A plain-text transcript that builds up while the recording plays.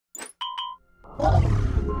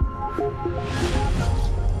All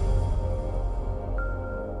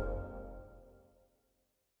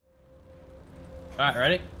right,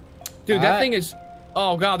 ready? Dude, that thing is...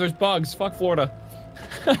 Oh, God, there's bugs. Fuck Florida.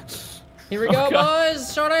 Here we go,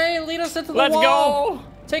 boys. Shorty, lead us into the wall. Let's go.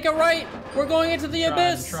 Take a right. We're going into the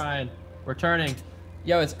abyss. I'm trying. We're turning.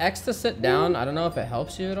 Yo, it's X to sit down. I don't know if it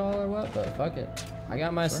helps you at all or what, but fuck it. I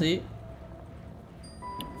got my seat.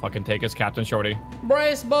 Fucking take us, Captain Shorty.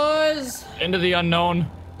 Brace, boys. Into the unknown.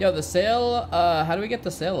 Yo, the sail, how do we get the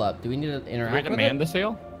sail up? Do we need to interact with it? Do we have to man the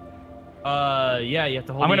sail? Yeah, you have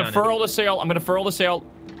to hold I'm gonna furl the sail. I'm gonna furl the sail.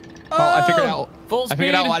 Oh, I figured out. Full speed. I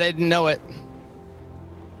figured out why I didn't know it.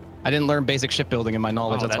 I didn't learn basic shipbuilding in my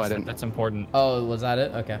knowledge. That's why I didn't. That's important. Oh, was that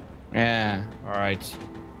it? Okay. Yeah. All right.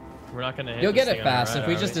 We're not gonna hit You'll this get it thing on the fast. right, If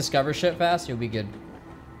we are just discover shit fast, you'll be good.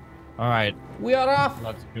 All right. We are off.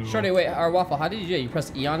 Let's go. Shorty, wait, our waffle, how did you do it? You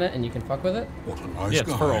press E on it and you can fuck with it? What a nice Yeah, it's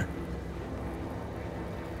guy. furl.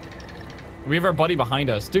 We have our buddy behind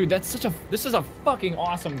us. Dude, this is a fucking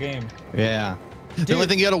awesome game. Yeah. The only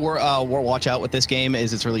thing you gotta watch out with this game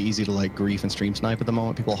is it's really easy to like grief and stream snipe at the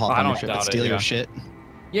moment. People hop on your shit and steal your shit.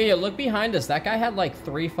 Yeah, look behind us. That guy had like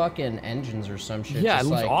 3 fucking engines or some shit. Yeah, just it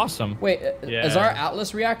looks like... awesome. Wait, is our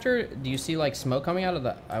Atlas reactor, do you see like smoke coming out of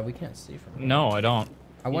the... we can't see from here. No, I don't.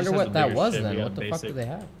 I wonder what that was then. What the fuck do they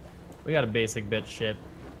have? We got a basic bitch ship.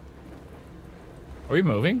 Are we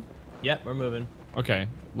moving? Yep, we're moving. Okay.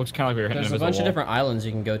 Looks kind of like we were hitting There's a bunch of different islands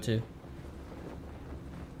you can go to.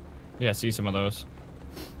 Yeah, see some of those.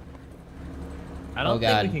 I don't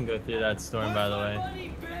think we can go through that storm, by the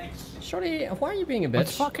way. Shorty, why are you being a bitch?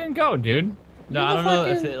 Let's fucking go, dude. No, I don't know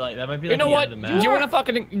if it, like, that might be like you know the what? end of the map. Do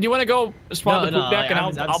you want to go spawn the poop deck and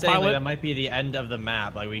I'll saying, pilot? like, that might be the end of the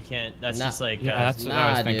map. Like, we can't, that's just like... Yeah, that's what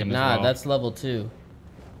I was thinking dude, as well. that's level 2.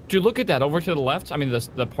 Dude, look at that over to the left. I mean,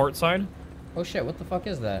 the port side. Oh shit, what the fuck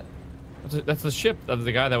is that? That's the ship of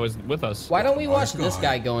the guy that was with us. Why don't we watch this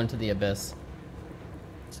guy go into the abyss?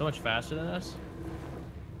 So much faster than us?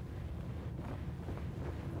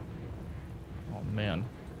 Oh, man.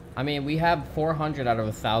 I mean, we have 400 out of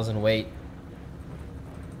 1,000 weight.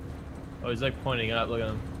 Oh, he's like pointing up. Look at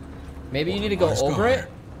him. Maybe you need to go over it?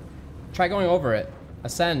 Try going over it.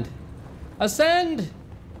 Ascend. Ascend!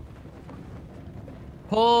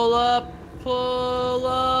 Pull up! Pull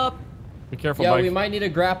up! Be careful, Yeah, Mike. we might need a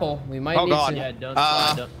grapple. We might need to... Yeah, don't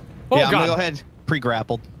slide up. Yeah, I'm gonna go ahead.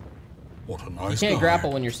 Pre-grappled. What a You nice can't guy.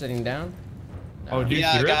 grapple when you're sitting down. Oh, do you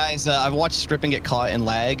Yeah, hear it? guys, I've watched stripping get caught in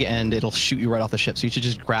lag, and it'll shoot you right off the ship. So you should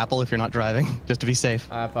just grapple if you're not driving, just to be safe.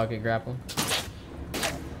 Fucking grapple.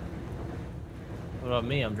 What about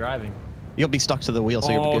me? I'm driving. You'll be stuck to the wheel,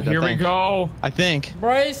 so you'll be good. Here we go. I think.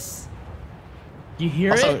 Brace! You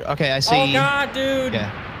hear Also, it? okay, I see. Oh god, dude!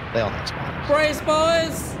 Yeah, they all have spawners. Brace,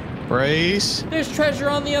 boys! Brace. There's treasure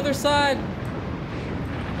on the other side.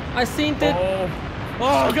 I seen it.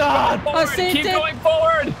 Oh god! I seen Keep it. going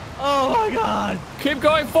forward. Oh my god! Keep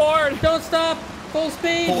going forward. Don't stop. Full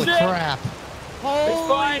speed. Holy crap. It's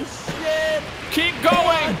fine. Shit! Keep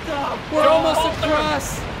going. We're almost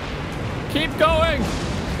across. Keep going.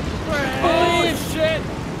 Holy shit.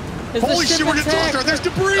 Is the Holy shit, we're gonna toss her. There's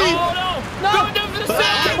debris! Oh no! No! The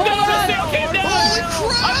sail came down! The sail came down! Holy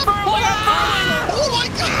crap! I'm furling! Oh my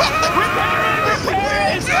god!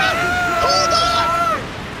 Repair it! Hold on!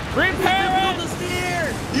 Repair it!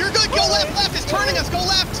 You're good. Go left. Left is turning us. Go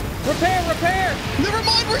left. Repair, repair! Never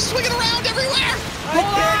mind. We're swinging around everywhere.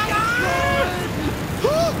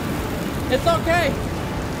 It's okay.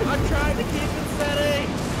 I'm trying to keep it steady.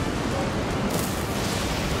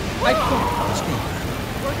 We're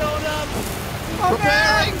going up.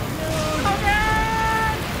 Repairing.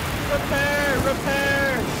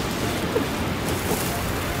 Repair.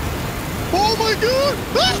 Oh my god!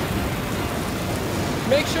 Ah!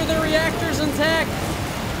 Make sure the reactor's intact.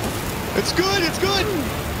 It's good. It's good.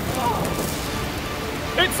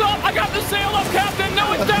 It's up! I got the sail up, Captain!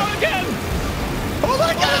 No, it's down again! Oh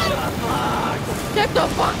my god! Get the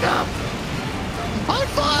fuck up. I'm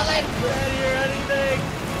falling. Ready or anything?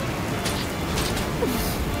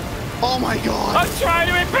 Oh my god! I'm trying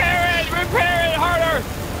to repair it! Repair it harder!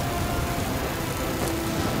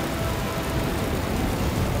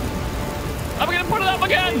 I'm gonna put it up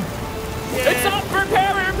again! Yeah. It's up!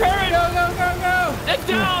 Repair it! Repair it! Go. It's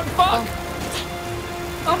down! Fuck!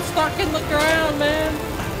 I'm stuck in the ground, man.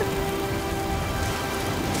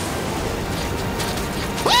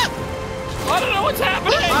 I don't know what's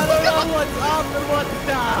happening! I don't know what's up and what's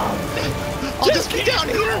down. I'll just keep down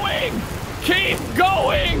here. Going! Keep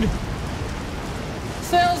going!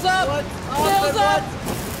 Sails up. Sails up.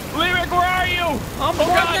 Lirik, where are you? I'm God,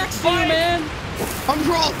 right next to you, fight. man. I'm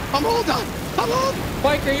hold on. I'm hold.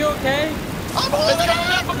 Mike, are you okay? I'm holding It's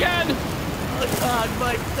going it! up again. Oh God,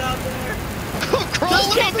 Mike's down there. Just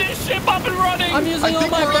Crawling keep up it. this ship up and running. I'm I using all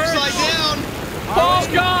think my we're birds. upside down. Oh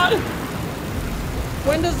God.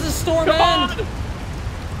 When does this storm Come end? on.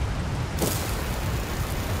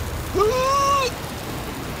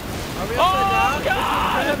 Are we upside Oh down?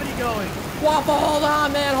 God. Where's gravity going? Waffle, hold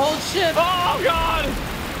on, man. Hold ship. Oh God.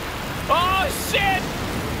 Oh shit.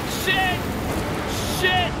 Shit.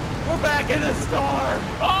 Shit. We're back in the storm.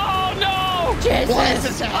 Oh no. Jesus. Why is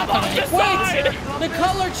this I'm off happening? the Wait, side. the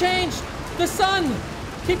color changed. The sun.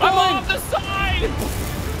 Keep I'm going. off the side.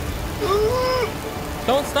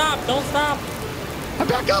 Don't stop. Don't stop. I'm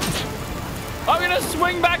back up. I'm gonna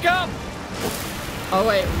swing back up. Oh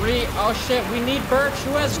wait, oh shit, we need birch.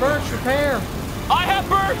 Who has birch? Repair. I have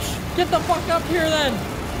birch. Get the fuck up here then.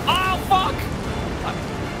 Oh fuck.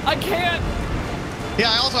 I can't. Yeah,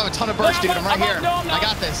 I also have a ton of birch, dude. I'm right here. No, I'm not. I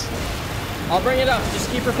got this. I'll bring it up. Just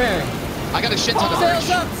keep repairing. I got a shit ton of Sails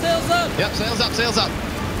birch. up, sails up. Yep, sails up, sails up.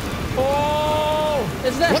 Oh.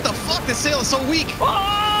 Is that? What the fuck? This sail is so weak.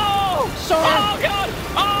 Oh. Sorry. Oh God.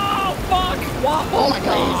 Oh fuck. Waffle, Oh my please.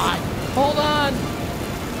 God. Hold on.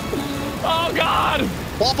 Oh God.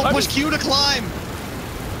 Waffle, push Q to climb.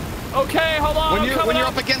 Okay, hold on. When you're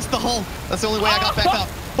up against the hull, that's the only way I got back up.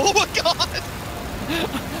 Oh my God.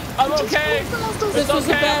 I'm okay. This was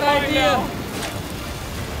a bad I'm fine idea. now.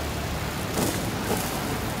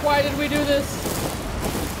 Why did we do this?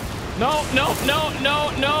 No, no, no, no,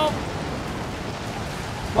 no.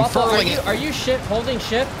 Waffle, furling it. are you holding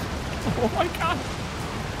shift? Oh my God.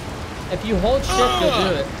 If you hold shift, you'll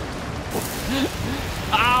do it.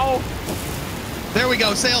 Ow. There we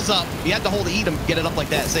go, sails up. You had to hold E to get it up like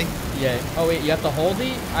that, see? Yeah. Oh wait, you have to hold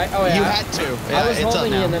E? Oh yeah. You had to. Yeah, I was it's up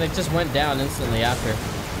holding E now. and then it just went down instantly after.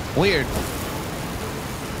 Weird.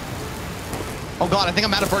 Oh God, I think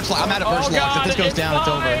I'm out of birch logs. I'm out of birch logs. God, If this goes down, it's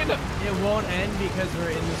over. fine. It won't end because we're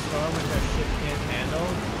in the storm, which our ship can't handle.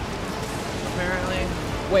 Apparently.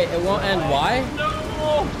 Wait, it won't end. Why? No.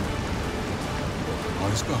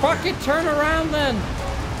 Fuck it, turn around then.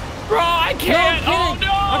 Bro, I can't. No, Oh I'm kidding.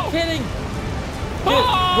 no. I'm kidding. Dude,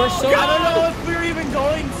 Oh, we're so. I don't know if we're even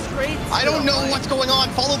going straight. I don't know what's going on.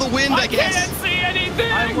 Follow the wind, I guess. can't see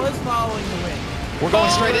anything. I was following the wind. We're going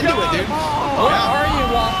straight into it, dude. Where Yeah. are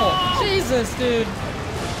you, Waffle? Jesus, dude.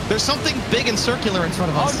 There's something big and circular in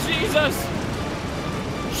front of Oh us. Jesus.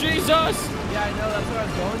 Jesus. Yeah, I know. That's what I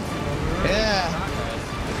was going to. We were Yeah. in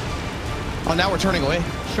progress. Oh, now we're turning away.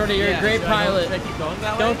 Shorty, you're a great should I pilot. Should I keep going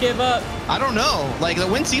that way? Don't give up. I don't know. Like, the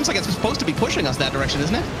wind seems like it's supposed to be pushing us that direction,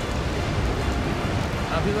 isn't it?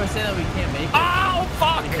 People are saying that we can't make it Ow,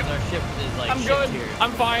 fuck. because our ship is like I'm shit good. here.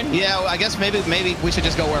 I'm fine. Yeah, I guess maybe we should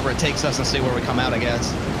just go wherever it takes us and see where we come out, I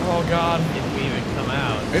guess. Oh God. If we even come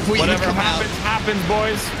out. If we Whatever even come happens, happens,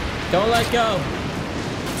 boys. Don't let go.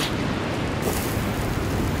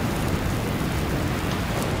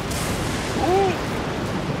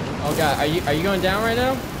 Oh God, are you going down right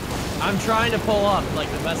now? I'm trying to pull up like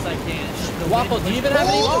the best I can. The Waffle, wind do you pushes even have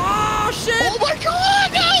any? me. Oh shit! out. Oh my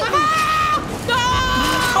God! No!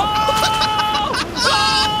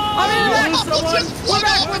 I'm in Oh, back. Waffle just flew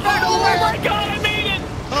out. We're back. Oh my God, I made it.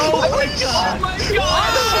 Oh my Oh God. my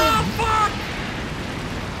God. Fuck!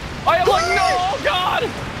 I am like, no, oh God.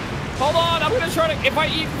 Hold on, I'm gonna try to, if I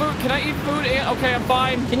eat food, can I eat food? And, okay, I'm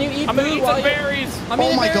fine. Can you eat I'm gonna food eat while some you- berries. I'm Oh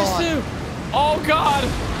eating my berries God. too. Oh God.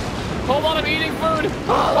 Hold on, I'm eating food.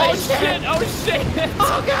 Holy Oh shit, oh shit.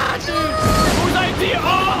 Oh God, dude! Whose idea?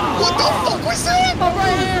 Oh. What the fuck was that? I'm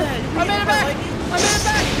right here. I made it back. I made it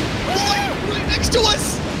back. Right next to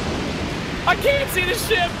us! I can't see the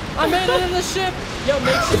ship. I made it in the ship. Yo,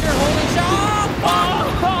 make sure you're holding shot. Oh,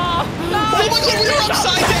 Oh my God, we are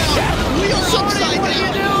upside down! We are upside What are you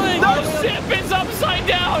down! doing? the ship is upside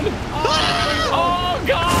down. Oh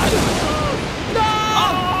God. No!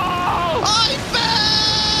 Oh. I fell!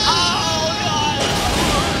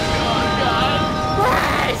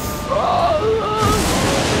 Bryce!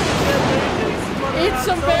 Eat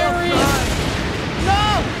some berries. No!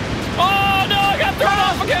 Oh no, I got thrown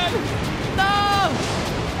off again. No!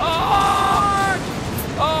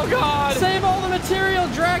 Oh God. Save all the material.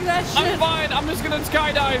 Drag that I'm shit. fine. I'm just gonna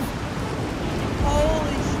skydive.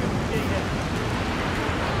 Holy shit, we did it.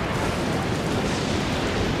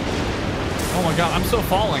 Oh my God, I'm still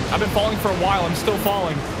falling. I've been falling for a while. I'm still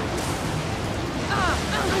falling.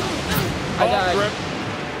 I died. Rip.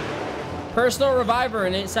 Personal reviver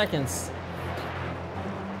in 8 seconds.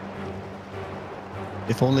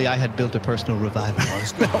 If only I had built a personal reviver.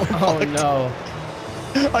 Oh no.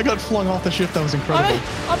 I got flung off the ship. That was I'm incredible.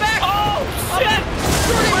 back. Oh shit!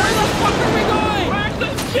 Shorty, where the fuck are we going? Where's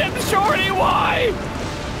the ship, Shorty? Why?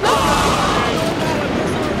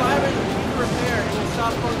 Revive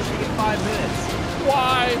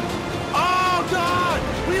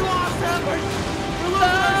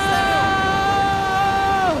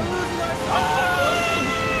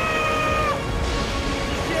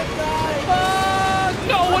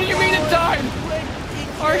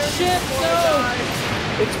Our ship, no!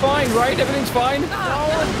 It's fine, right? Everything's fine? No, it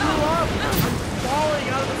blew up. I'm falling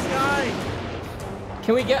out of the sky.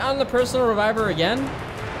 Can we get on the personal reviver again?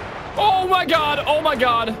 Oh my god! Oh my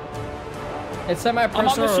god! It said my I'm on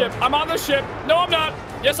personal... the ship. I'm on the ship. No, I'm not.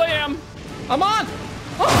 Yes, I am. I'm on!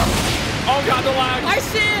 Oh god, the lag. I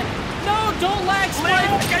see it! No, don't lag, Spike!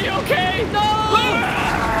 Lirik, are you okay? No!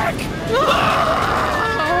 Lirik!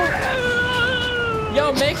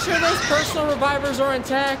 Yo, make sure those personal revivers are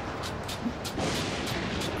intact.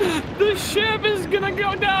 The ship is gonna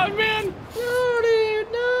go down, man. No, dude,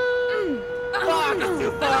 no! Fuck, it's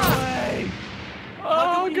too far away.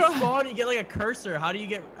 How Oh can you god. spawn? You get like a cursor. How do you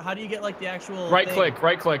get like the actual Right thing? click,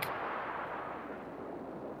 right click.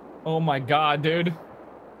 Oh my god, dude.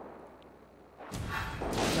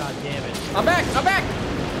 God damn it. I'm back, I'm back!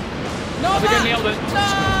 No, I I'm think I not! nailed it. No!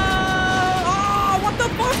 Oh, what the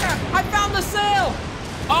fuck? I found the sail!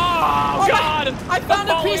 Oh god! I found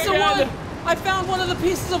a I'm piece of falling wood! again. I found one of the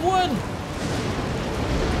pieces of wood!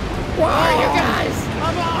 Where are you guys?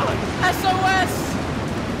 I'm on. SOS!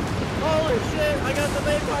 Holy shit! I got the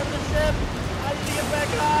main part of the ship. I need to get back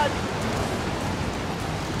on.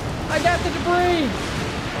 I got the debris!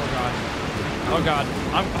 Oh god. Oh god.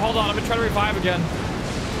 Hold on, I'm gonna try to revive again.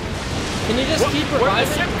 Can you just keep Where'd the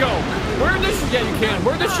reviving? ship go? Where'd the ship? Yeah, you can.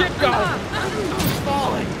 Where'd the ship go? I'm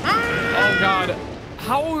falling. Oh god.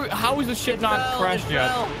 How is the ship It not fell, crashed it yet?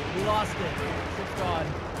 fell. We lost it. Ship's gone.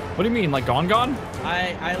 What do you mean, like gone?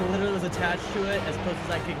 I literally was attached to it as close as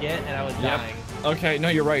I could get, and I was dying. Okay, no,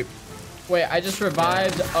 you're right. Wait, I just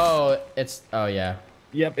revived. Oh, it's. Oh, yeah.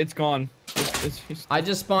 Yep, it's gone. It's I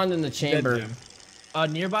just spawned in the chamber. Jim.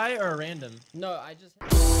 Nearby or random? No, I just.